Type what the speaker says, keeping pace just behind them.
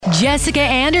Jessica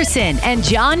Anderson and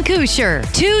John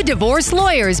Kusher, two divorce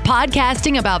lawyers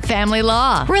podcasting about family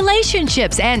law,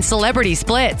 relationships, and celebrity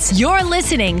splits. You're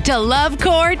listening to Love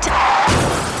Court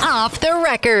Off the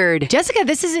Record. Jessica,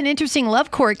 this is an interesting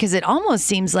love court because it almost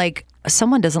seems like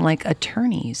someone doesn't like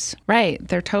attorneys. Right.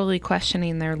 They're totally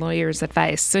questioning their lawyer's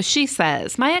advice. So she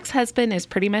says, my ex-husband is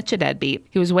pretty much a deadbeat.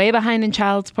 He was way behind in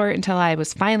child support until I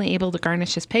was finally able to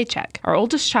garnish his paycheck. Our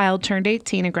oldest child turned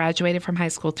 18 and graduated from high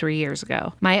school 3 years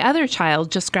ago. My other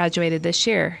child just graduated this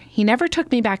year. He never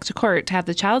took me back to court to have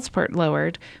the child support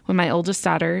lowered when my oldest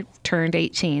daughter turned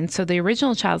 18, so the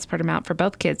original child support amount for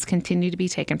both kids continued to be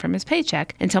taken from his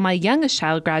paycheck until my youngest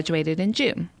child graduated in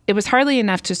June. It was hardly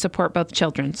enough to support both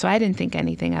children, so I didn't think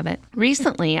anything of it.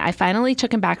 Recently, I finally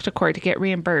took him back to court to get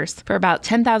reimbursed for about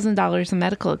 $10,000 in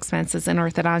medical expenses and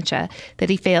orthodontia that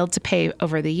he failed to pay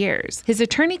over the years. His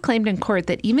attorney claimed in court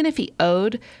that even if he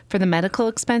owed for the medical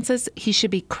expenses, he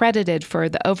should be credited for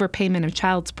the overpayment of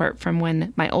child support from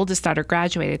when my oldest daughter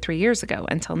graduated 3 years ago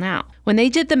until now. When they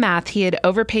did the math, he had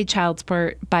overpaid child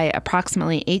support by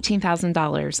approximately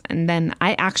 $18,000, and then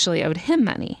I actually owed him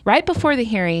money. Right before the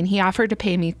hearing, he offered to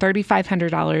pay me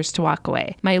 $3,500 to walk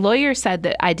away. My lawyer said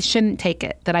that I shouldn't take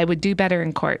it, that I would do better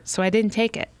in court, so I didn't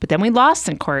take it. But then we lost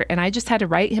in court, and I just had to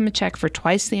write him a check for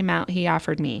twice the amount he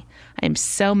offered me. I am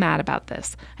so mad about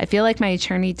this. I feel like my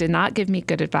attorney did not give me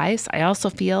good advice. I also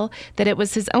feel that it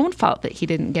was his own fault that he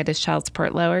didn't get his child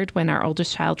support lowered when our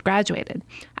oldest child graduated.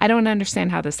 I don't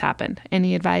understand how this happened.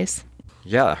 Any advice?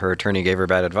 Yeah, her attorney gave her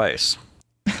bad advice.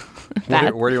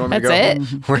 Where do you want me to go?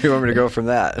 That's it? Where do you want me to go from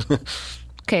that?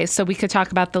 Okay, so we could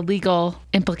talk about the legal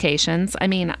implications. I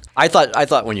mean, I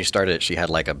thought when you started it, she had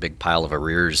like a big pile of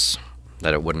arrears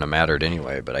that it wouldn't have mattered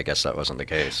anyway, but I guess that wasn't the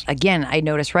case. Again, I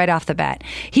noticed right off the bat,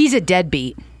 he's a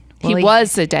deadbeat. Well, he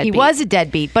was a deadbeat. He was a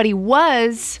deadbeat, but he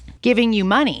was giving you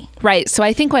money. Right. So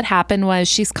I think what happened was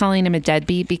she's calling him a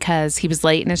deadbeat because he was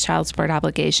late in his child support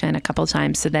obligation a couple of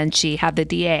times. So then she had the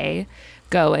DA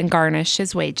go and garnish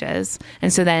his wages.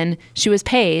 And so then she was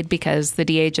paid because the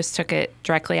DA just took it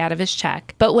directly out of his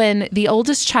check. But when the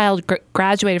oldest child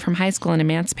graduated from high school and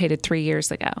emancipated 3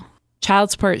 years ago,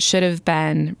 child support should have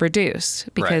been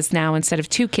reduced because now instead of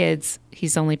 2 kids,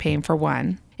 he's only paying for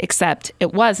 1. Except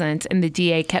it wasn't, and the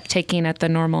DA kept taking at the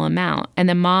normal amount. And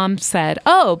then mom said,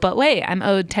 oh, but wait, I'm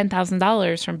owed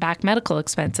 $10,000 from back medical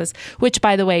expenses, which,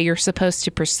 by the way, you're supposed to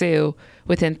pursue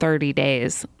within 30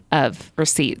 days of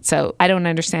receipt. So I don't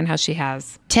understand how she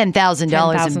has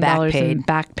 $10,000 in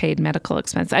back paid medical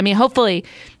expenses. I mean, hopefully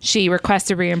she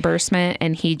requested reimbursement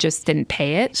and he just didn't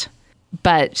pay it.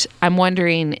 But I'm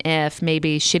wondering if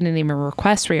maybe she didn't even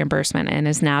request reimbursement and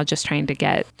is now just trying to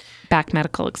get back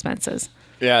medical expenses.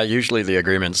 Yeah, usually the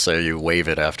agreements say you waive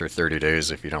it after 30 days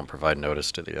if you don't provide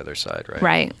notice to the other side, right?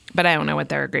 Right. But I don't know what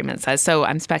their agreement says, so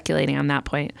I'm speculating on that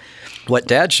point. What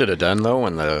Dad should have done, though,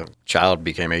 when the child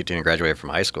became 18 and graduated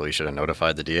from high school, he should have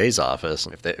notified the DA's office.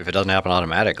 If it doesn't happen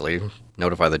automatically,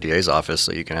 notify the DA's office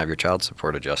so you can have your child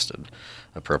support adjusted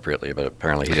appropriately, but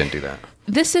apparently he didn't do that.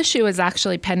 This issue is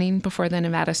actually pending before the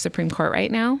Nevada Supreme Court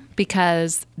right now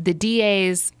because the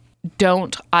DA's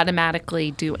don't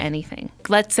automatically do anything.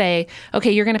 Let's say,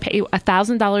 okay, you're going to pay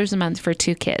 $1,000 a month for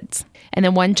 2 kids, and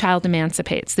then one child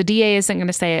emancipates. The DA isn't going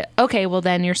to say, okay, well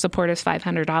then your support is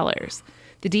 $500.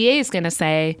 The DA is going to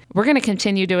say, we're going to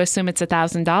continue to assume it's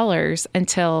 $1,000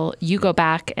 until you go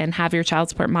back and have your child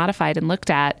support modified and looked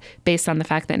at based on the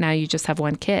fact that now you just have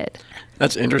 1 kid.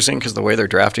 That's interesting because the way they're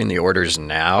drafting the orders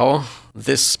now,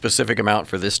 this specific amount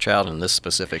for this child and this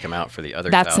specific amount for the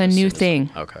other child. That's a new thing.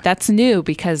 Okay. That's new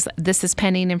because this is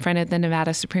pending in front of the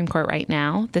Nevada Supreme Court right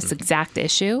now, this exact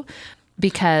issue.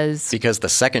 Because the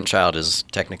second child is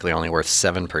technically only worth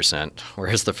 7%,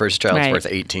 whereas the first child is worth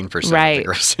 18% of the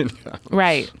gross income.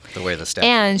 Right. The way the statute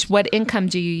And what income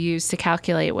do you use to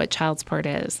calculate what child support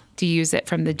is? Do you use it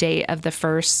from the date of the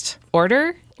first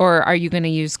order? Or are you going to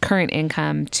use current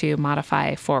income to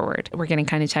modify forward? We're getting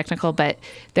kind of technical, but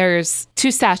there's 2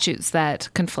 statutes that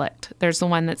conflict. There's the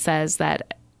one that says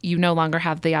that you no longer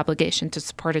have the obligation to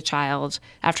support a child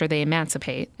after they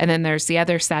emancipate. And then there's the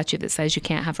other statute that says you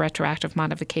can't have retroactive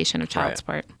modification of child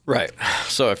support. Right.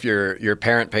 So if your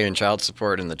parent paying child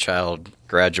support and the child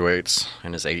graduates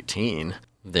and is 18,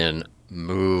 then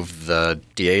move the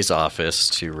DA's office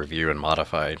to review and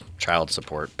modify child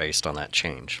support based on that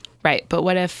change. Right. But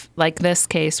what if, like this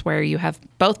case where you have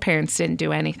both parents didn't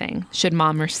do anything. Should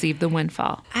mom receive the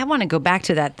windfall? I want to go back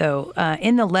to that, though.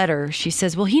 In the letter, she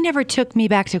says, well, he never took me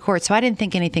back to court, so I didn't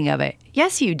think anything of it.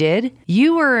 Yes, you did.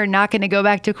 You were not going to go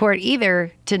back to court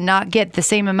either to not get the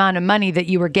same amount of money that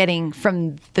you were getting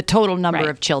from the total number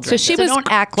of children. So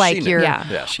don't act like you're,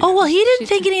 well, he didn't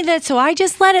think any of that, so I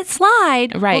just let it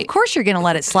slide. Right. Well, of course you're going to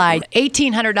let it slide.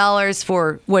 $1,800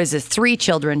 for, what is it, 3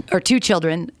 children or 2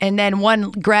 children, and then one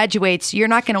graduates. You're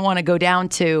not going to want to go down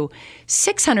to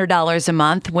 $600 a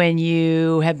month when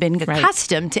you have been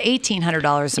accustomed to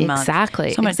 $1,800 a month.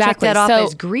 Exactly. So I'm going to check that off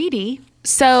as greedy.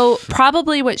 So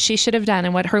probably what she should have done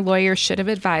and what her lawyer should have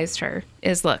advised her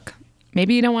is, look,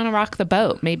 maybe you don't want to rock the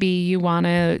boat. Maybe you want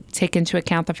to take into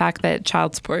account the fact that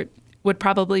child support would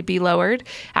probably be lowered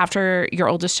after your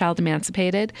oldest child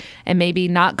emancipated, and maybe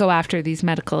not go after these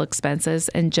medical expenses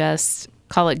and just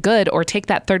call it good, or take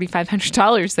that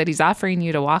 $3,500 that he's offering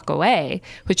you to walk away,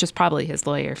 which is probably his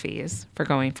lawyer fees for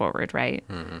going forward, right?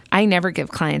 Mm-hmm. I never give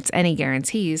clients any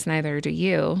guarantees, neither do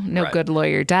you. No good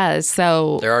lawyer does.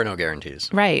 So there are no guarantees.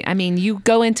 Right. I mean, you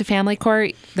go into family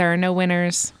court, there are no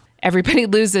winners. Everybody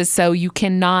loses, so you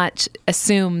cannot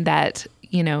assume that,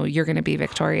 you're going to be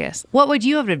victorious. What would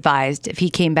you have advised if he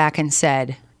came back and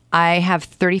said, I have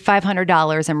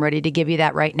 $3,500. I'm ready to give you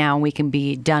that right now, and we can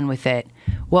be done with it.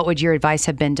 What would your advice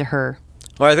have been to her?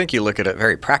 Well, I think you look at it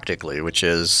very practically, which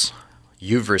is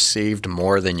you've received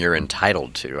more than you're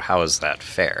entitled to. How is that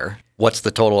fair? What's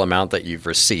the total amount that you've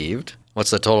received?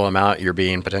 What's the total amount you're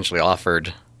being potentially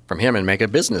offered from him, and make a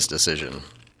business decision?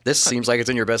 This seems like it's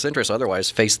in your best interest. Otherwise,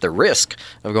 face the risk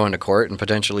of going to court and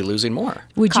potentially losing more.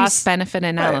 Cost-benefit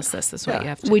analysis is what you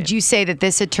have to do. Would you say that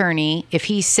this attorney, if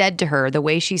he said to her, the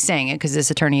way she's saying it, because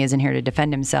this attorney isn't here to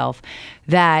defend himself,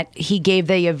 that he gave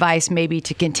the advice maybe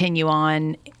to continue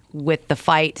on with the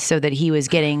fight so that he was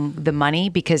getting the money?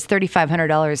 Because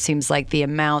 $3,500 seems like the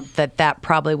amount that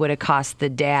probably would have cost the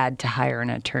dad to hire an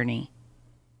attorney.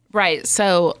 Right.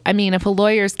 So, I mean, if a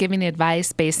lawyer is giving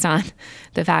advice based on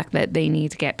the fact that they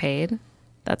need to get paid,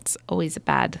 that's always a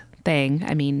bad thing.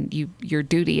 I mean, your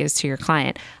duty is to your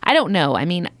client. I don't know. I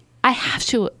mean, I have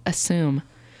to assume,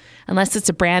 unless it's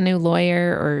a brand new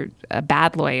lawyer or a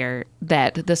bad lawyer,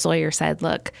 that this lawyer said,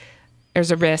 look,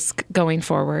 there's a risk going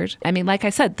forward. I mean, like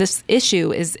I said, this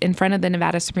issue is in front of the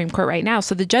Nevada Supreme Court right now.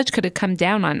 So the judge could have come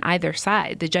down on either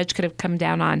side. The judge could have come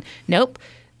down on, nope,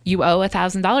 you owe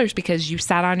 $1,000 because you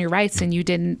sat on your rights and you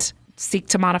didn't seek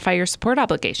to modify your support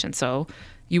obligation. So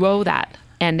you owe that.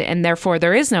 And therefore,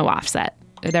 there is no offset.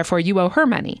 Therefore, you owe her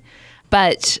money.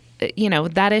 But,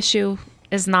 that issue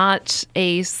is not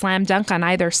a slam dunk on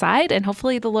either side. And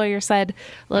hopefully the lawyer said,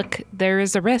 look, there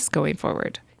is a risk going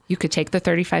forward. You could take the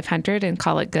 $3,500 and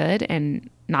call it good and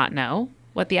not know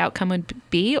what the outcome would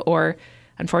be, or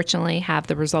unfortunately have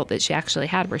the result that she actually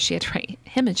had, where she had to write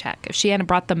him a check. If she hadn't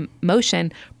brought the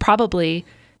motion, probably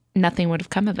nothing would have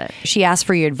come of it. She asked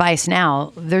for your advice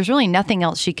now. There's really nothing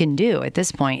else she can do at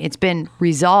this point. It's been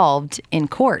resolved in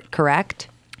court, correct?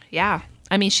 Yeah.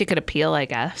 I mean, she could appeal, I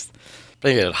guess. I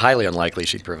think it's highly unlikely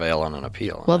she'd prevail on an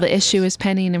appeal. Well, the issue is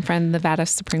pending in front of the Nevada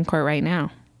Supreme Court right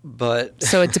now. But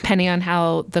so it's depending on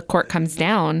how the court comes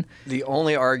down. The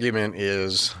only argument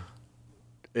is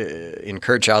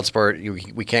incurred child support.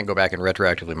 We can't go back and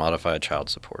retroactively modify a child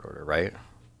support order, right?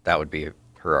 That would be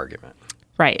her argument.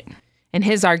 Right. And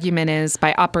his argument is,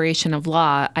 by operation of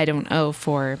law, I don't owe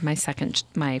for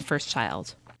my first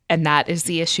child. And that is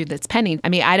the issue that's pending. I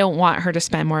mean, I don't want her to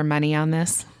spend more money on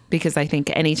this, because I think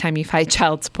anytime you fight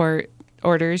child support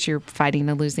orders, you're fighting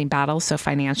a losing battle. So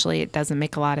financially, it doesn't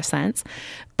make a lot of sense.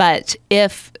 But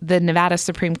if the Nevada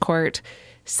Supreme Court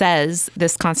says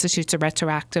this constitutes a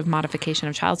retroactive modification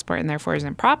of child support and therefore is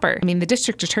improper, I mean, the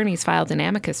district attorneys filed an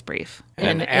amicus brief.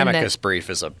 And an amicus brief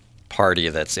is a party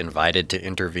that's invited to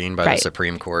intervene by the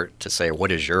Supreme Court to say, what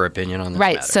is your opinion on this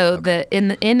matter? So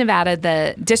in Nevada,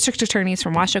 the district attorneys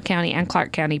from Washoe County and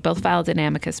Clark County both filed an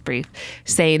amicus brief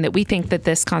saying that we think that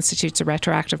this constitutes a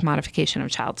retroactive modification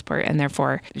of child support and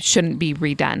therefore shouldn't be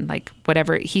redone. Like,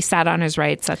 whatever, he sat on his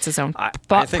rights, that's his own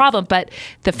problem. But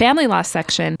the family law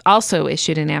section also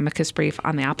issued an amicus brief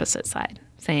on the opposite side,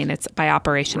 saying it's by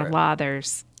operation of law,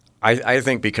 there's... I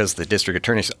think because the district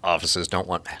attorney's offices don't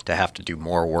want to have to do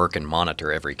more work and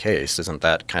monitor every case, isn't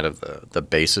that kind of the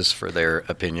basis for their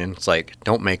opinion? It's like,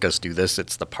 don't make us do this.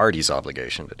 It's the party's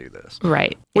obligation to do this.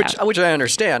 Right. Which I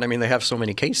understand. I mean, they have so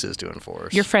many cases to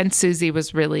enforce. Your friend Susie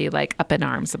was really up in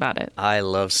arms about it. I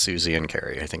love Susie and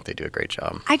Carrie. I think they do a great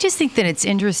job. I just think that it's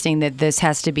interesting that this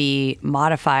has to be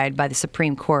modified by the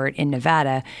Supreme Court in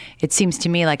Nevada. It seems to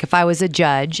me like if I was a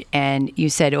judge and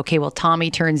you said, okay, well, Tommy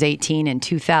turns 18 in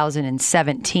 2000,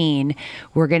 2017,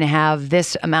 we're going to have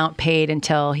this amount paid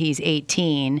until he's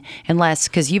 18, unless,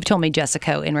 because you've told me,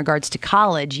 Jessica, in regards to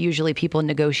college, usually people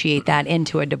negotiate that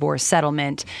into a divorce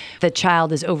settlement. The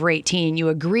child is over 18. You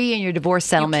agree in your divorce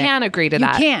settlement. You can agree to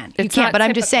that. You can. It's You not can. But I'm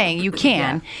typical. just saying, you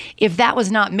can. If that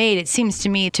was not made, it seems to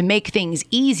me to make things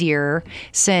easier,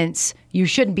 since you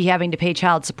shouldn't be having to pay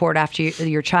child support after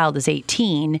your child is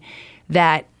 18,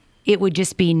 that it would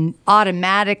just be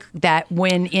automatic that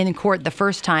when in court the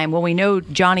first time, well, we know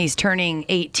Johnny's turning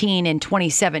 18 in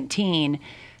 2017,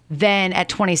 then at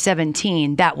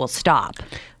 2017, that will stop.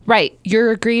 Right.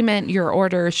 Your agreement, your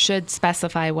order should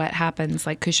specify what happens,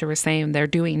 like Kusha was saying, they're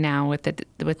doing now with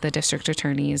the district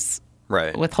attorney's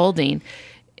withholding.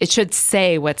 It should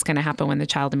say what's going to happen when the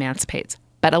child emancipates.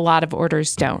 But a lot of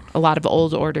orders don't. A lot of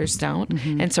old orders don't.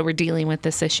 Mm-hmm. And so we're dealing with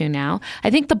this issue now. I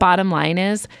think the bottom line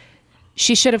is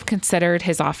she should have considered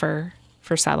his offer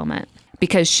for settlement,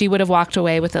 because she would have walked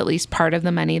away with at least part of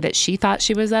the money that she thought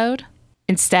she was owed.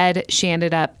 Instead, she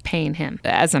ended up paying him.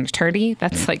 As an attorney,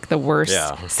 that's like the worst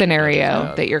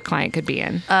scenario that your client could be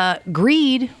in.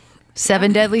 Greed,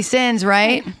 7 deadly sins,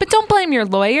 right? But don't blame your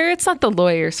lawyer. It's not the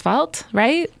lawyer's fault,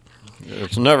 right?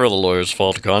 It's never the lawyer's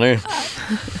fault, Connie.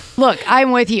 Look,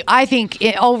 I'm with you. I think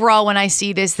overall, when I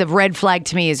see this, the red flag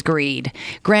to me is greed.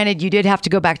 Granted, you did have to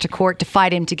go back to court to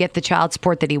fight him to get the child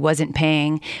support that he wasn't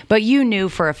paying, but you knew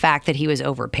for a fact that he was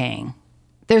overpaying.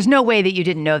 There's no way that you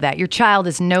didn't know that. Your child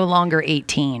is no longer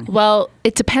 18. Well,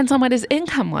 it depends on what his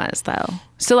income was, though.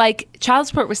 So, like, child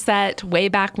support was set way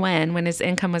back when his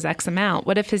income was X amount.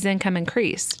 What if his income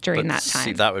increased during that time?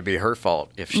 See, that would be her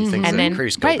fault if she thinks it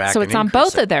increased. Go back right, so it's on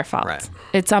both of their faults. Right.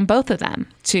 It's on both of them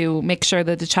to make sure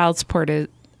that the child support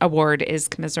award is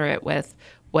commensurate with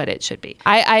what it should be.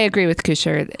 I agree with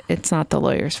Kusher. It's not the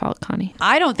lawyer's fault, Connie.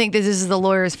 I don't think this is the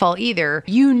lawyer's fault either.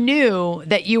 You knew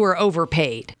that you were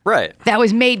overpaid. Right. That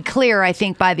was made clear, I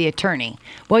think, by the attorney.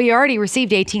 Well, you already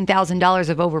received $18,000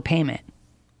 of overpayment.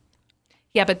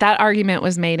 Yeah, but that argument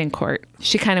was made in court.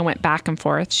 She kind of went back and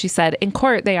forth. She said, in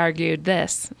court, they argued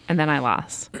this, and then I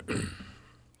lost.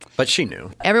 But she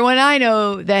knew. Everyone I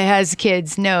know that has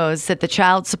kids knows that the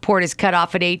child support is cut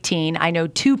off at 18. I know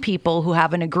 2 people who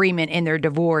have an agreement in their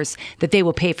divorce that they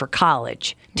will pay for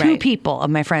college. 2 people of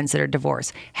my friends that are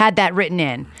divorced had that written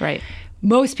in. Right.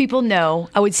 Most people know,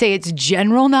 I would say it's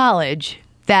general knowledge,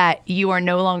 that you are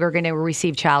no longer going to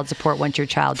receive child support once your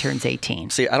child turns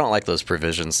 18. See, I don't like those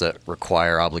provisions that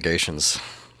require obligations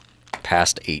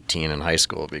past 18 in high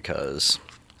school, because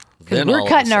then we're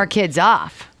cutting our kids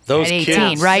off. Those at 18,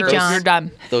 kids, right, those- John? You're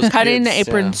done. Those Cutting kids, the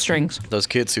apron strings. Those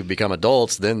kids who become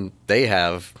adults, then they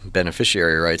have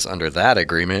beneficiary rights under that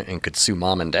agreement and could sue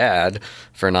mom and dad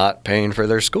for not paying for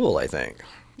their school, I think.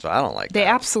 So I don't like They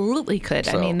that. absolutely could.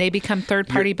 I So, mean, they become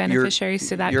third-party beneficiaries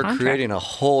to that You're contract. creating a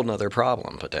whole nother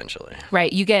problem, potentially.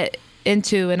 Right. You get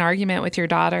into an argument with your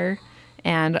daughter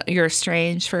and you're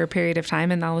estranged for a period of time,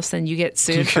 and all of a sudden you get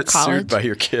sued You for get college. sued by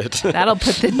your kid. That'll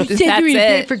put the that's Take me to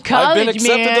pay it. for college, I've been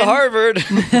accepted man. to Harvard.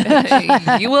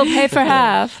 You will pay for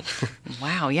half.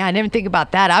 Wow, yeah, I didn't think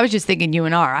about that. I was just thinking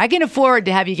UNR. I can afford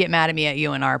to have you get mad at me at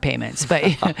UNR payments, but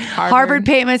Harvard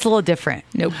payments a little different.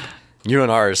 Nope.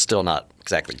 UNR is still not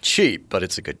exactly cheap, but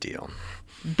it's a good deal.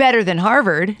 Better than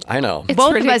Harvard. I know. It's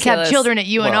Both of us have ridiculous. children at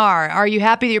UNR. Are you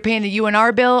happy that you're paying the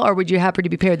UNR bill, or would you happy to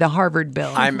be paid the Harvard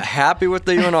bill? I'm happy with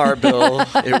the UNR bill.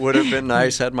 It would have been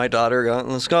nice had my daughter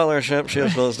gotten the scholarship she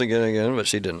was supposed to get again, but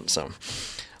she didn't. So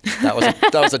that was a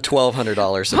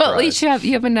 $1,200 surprise. Well, at least you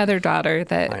have another daughter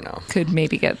that I know. could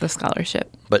maybe get the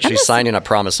scholarship. But she's signing a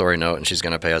promissory note, and she's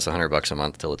going to pay us $100 a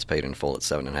month till it's paid in full at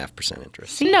 7.5%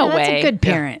 interest. No That's way. a good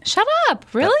parent. Shut up.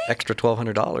 Really? Extra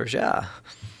 $1,200, yeah.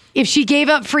 If she gave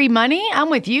up free money, I'm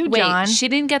with you, Wait, John. she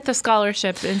didn't get the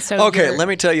scholarship, and so Okay, you're- let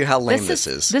me tell you how lame this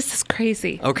is. This is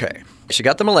crazy. Okay. She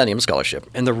got the Millennium Scholarship,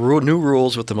 and the new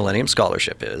rules with the Millennium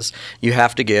Scholarship is you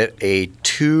have to get a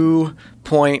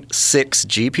 2.6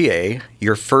 GPA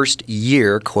your first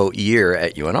year, quote, year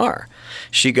at UNR.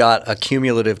 She got a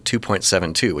cumulative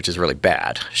 2.72, which is really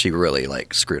bad. She really,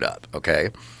 screwed up, okay?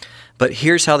 But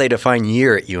here's how they define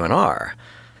year at UNR.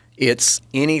 It's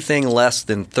anything less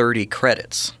than 30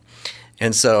 credits.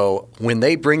 And so when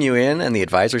they bring you in and the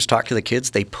advisors talk to the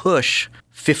kids, they push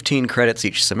 15 credits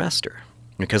each semester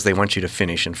because they want you to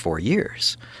finish in 4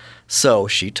 years. So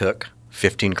she took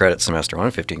 15 credits semester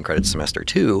 1, 15 credits semester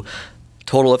 2,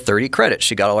 total of 30 credits.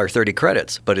 She got all her 30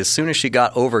 credits. But as soon as she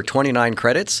got over 29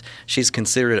 credits, she's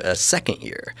considered a second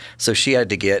year. So she had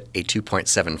to get a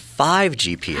 2.75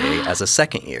 GPA as a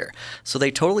second year. So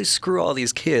they totally screw all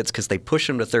these kids because they push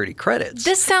them to 30 credits.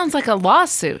 This sounds like a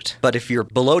lawsuit. But if you're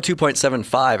below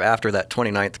 2.75 after that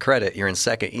 29th credit, you're in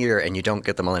second year and you don't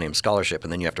get the Millennium Scholarship,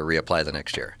 and then you have to reapply the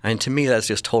next year. And to me, that's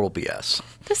just total BS.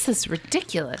 This is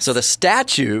ridiculous. So the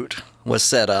statute was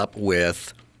set up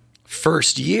with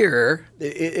first year.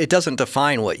 It doesn't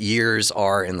define what years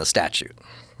are in the statute.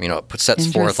 It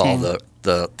sets forth all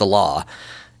the law,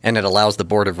 and it allows the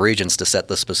Board of Regents to set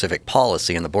the specific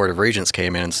policy. And the Board of Regents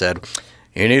came in and said,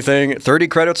 anything 30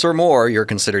 credits or more, you're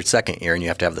considered second year, and you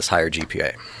have to have this higher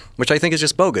GPA, which I think is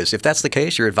just bogus. If that's the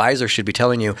case, your advisor should be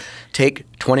telling you, take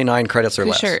 29 credits or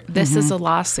less. Sure, this is a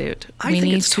lawsuit. I we think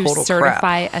need it's to total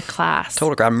certify crap. a class.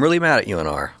 Total crap. I'm really mad at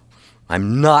UNR.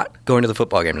 I'm not going to the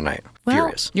football game tonight.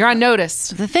 Furious. You're on notice.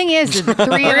 The thing is that the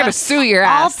three We're of gonna us, sue your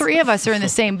all ass. three of us are in the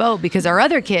same boat because our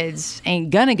other kids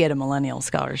ain't gonna get a millennial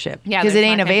scholarship Yeah, because it there's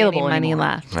ain't not gonna be any available money anymore.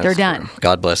 left. They're That's done. true.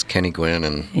 God bless Kenny Gwynn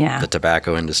and Yeah. the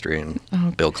tobacco industry and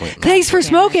Bill Clinton. Thanks for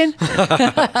smoking.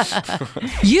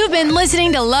 You've been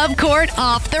listening to Love Court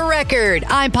Off the Record.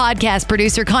 I'm podcast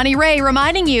producer Connie Ray,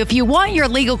 reminding you if you want your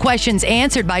legal questions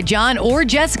answered by John or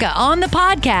Jessica on the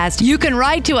podcast, you can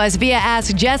write to us via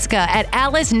Ask Jessica at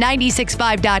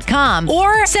alice965.com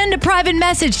or send a private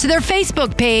message to their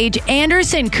Facebook page,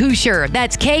 Anderson Kusher.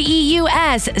 That's Keuscher.